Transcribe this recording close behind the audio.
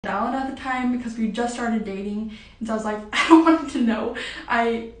Dallin at the time because we just started dating, and so I was like, I don't want him to know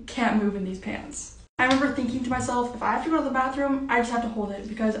I can't move in these pants. I remember thinking to myself, if I have to go to the bathroom, I just have to hold it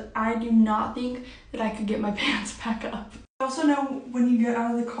because I do not think that I could get my pants back up. I also know when you get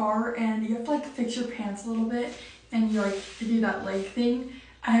out of the car and you have to like fix your pants a little bit and you like do that leg thing,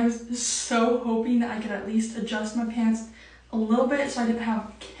 I was so hoping that I could at least adjust my pants a little bit so I didn't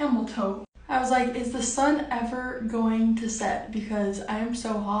have camel toe. I was like, is the sun ever going to set? Because I am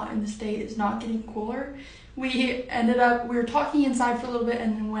so hot and this day is not getting cooler. We were talking inside for a little bit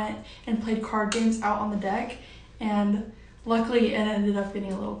and then went and played card games out on the deck. And luckily it ended up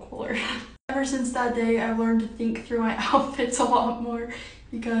getting a little cooler. Ever since that day, I've learned to think through my outfits a lot more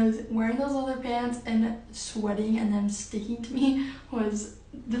because wearing those leather pants and sweating and then sticking to me was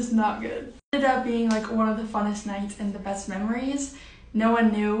just not good. It ended up being like one of the funnest nights and the best memories. No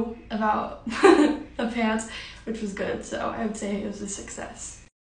one knew about the pants, which was good, so I would say it was a success.